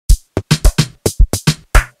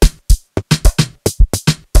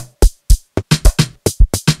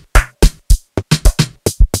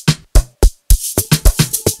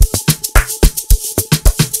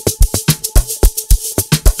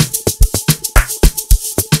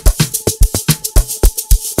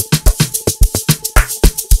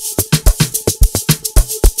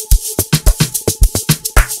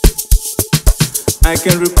I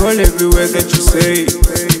can recall every word that you say,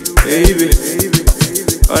 baby.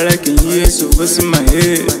 All I can hear is your voice in my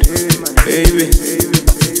head, baby.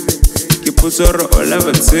 Keep put all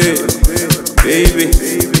over say, baby.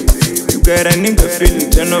 You got a nigga feeling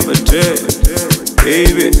 10 over 10,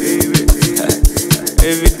 baby.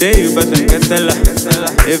 Every day you battle Catella,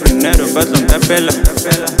 every night you battle Capella.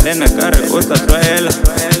 Then I got a otra toela,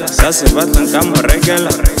 Sasa battle Camo Regala,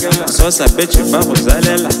 Sosa bitch you babu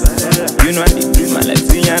Zalela. You know I did do my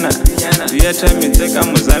Latiniana. You time me take a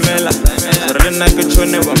Muzamela. Sorena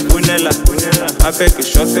Kichone one Punella, I beg a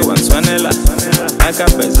shot one Swanella. I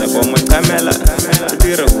got better from a camera.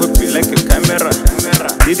 Did a copy like a camera.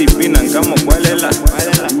 Did it pin and come up Walela.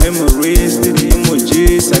 Memories, did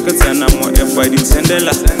emojis, I got an ammo by the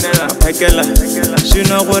Sendela. Pakela, she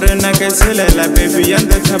know what I can sell, baby, and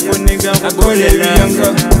the chapo nigga. I call it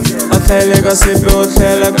Bianca. I tell like a sip of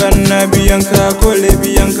Tela, Bianca, call it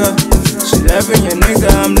Bianca. She loving your nigga,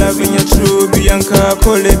 I'm loving your true Bianca,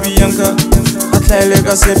 call it Bianca. I tell like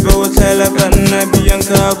a sip of Tela,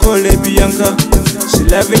 Bianca, call it Bianca. She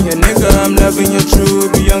loving your nigga, I'm loving your true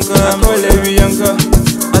Bianca, call it Bianca.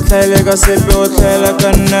 I tell like a sip of Tela,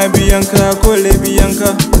 Bianca, call it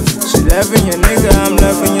Bianca. She loving your nigga, I'm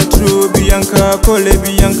loving your true Bianca, call it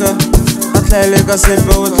Bianca. I tell like a sip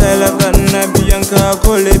of Tela, Bianca,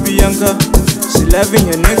 call it Bianca. She loving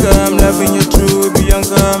your nigga, I'm loving your true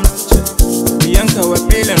Bianca. Bianca, we're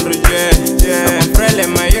feeling reject. I'm friendly,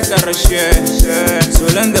 my car share. So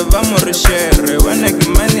land the vamos share. When I get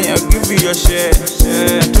money, I'll give you your share.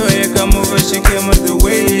 Toy come over, she came out the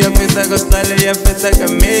way. I feel like a style, I feel like a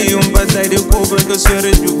me. But I do over the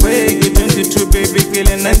story to pay. 22 baby,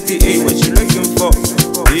 killing 98. What you looking for?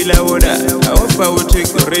 Dila Woda, I hope I will take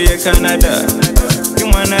Korea, Canada.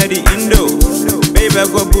 Come on, the Indo. Baby, I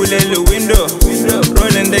go bullet the window.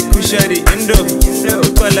 Rolling the kushari Indo.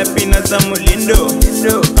 Ukola peanuts amulindo.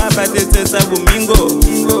 Abatete sabumingo.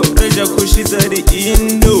 Reja kushita the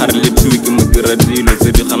Indo. Arle tweak mudira dilo.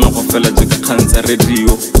 Zedi khana khofela jeka khanza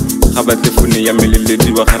radio. Khabate fune ya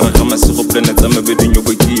meleledi wa kharaga masigo planets amabedi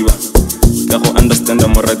nyokokiwa. Ka go understand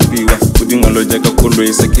amoratiwa. Kudingalo jeka kolo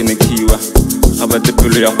isa kenekiwa. Khabate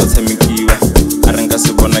pelo ya go tshamekiwa. Arenga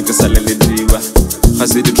se bona ke salelediwa.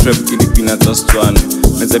 Khase di trap ke di peanuts tsa Setswana.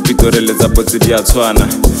 Let's Pitorele, let's put it at Swana.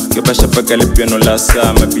 Give a shapaka piano last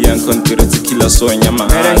summer, Bianca Contirate Killa Sonya.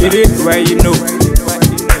 I did it right, you know.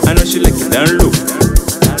 I know she like it down low.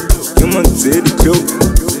 Come on, say the joke.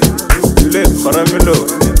 You let Caramelo.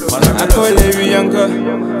 I call it Bianca.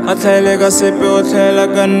 I tell like a sepe hotel,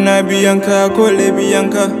 I can Bianca, I call it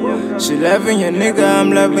Bianca. She loving your nigga,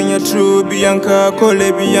 I'm loving your true Bianca, call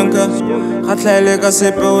it Bianca. I tell like a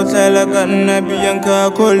sepe hotel, I can Bianca, I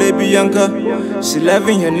call it Bianca. She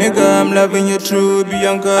loving your nigga, I'm loving your true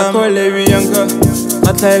Bianca, I call it Bianca.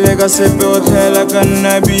 I tell like a sepe hotel, I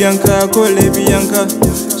can Bianca, I call it Bianca.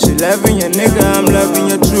 She loving your nigga, I'm loving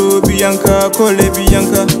your true Bianca, I call it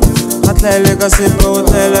Bianca. I tell like a sepe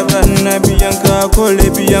hotel, I can Bianca, I call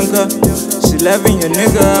it Bianca. She loving your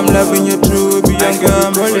nigga, I'm loving your true Bianca.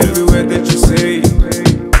 I'm all every word that you say,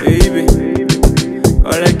 baby.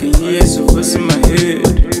 All I can hear is your voice in my head,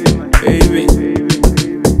 baby.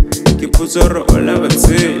 Keep put all over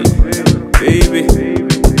say, baby.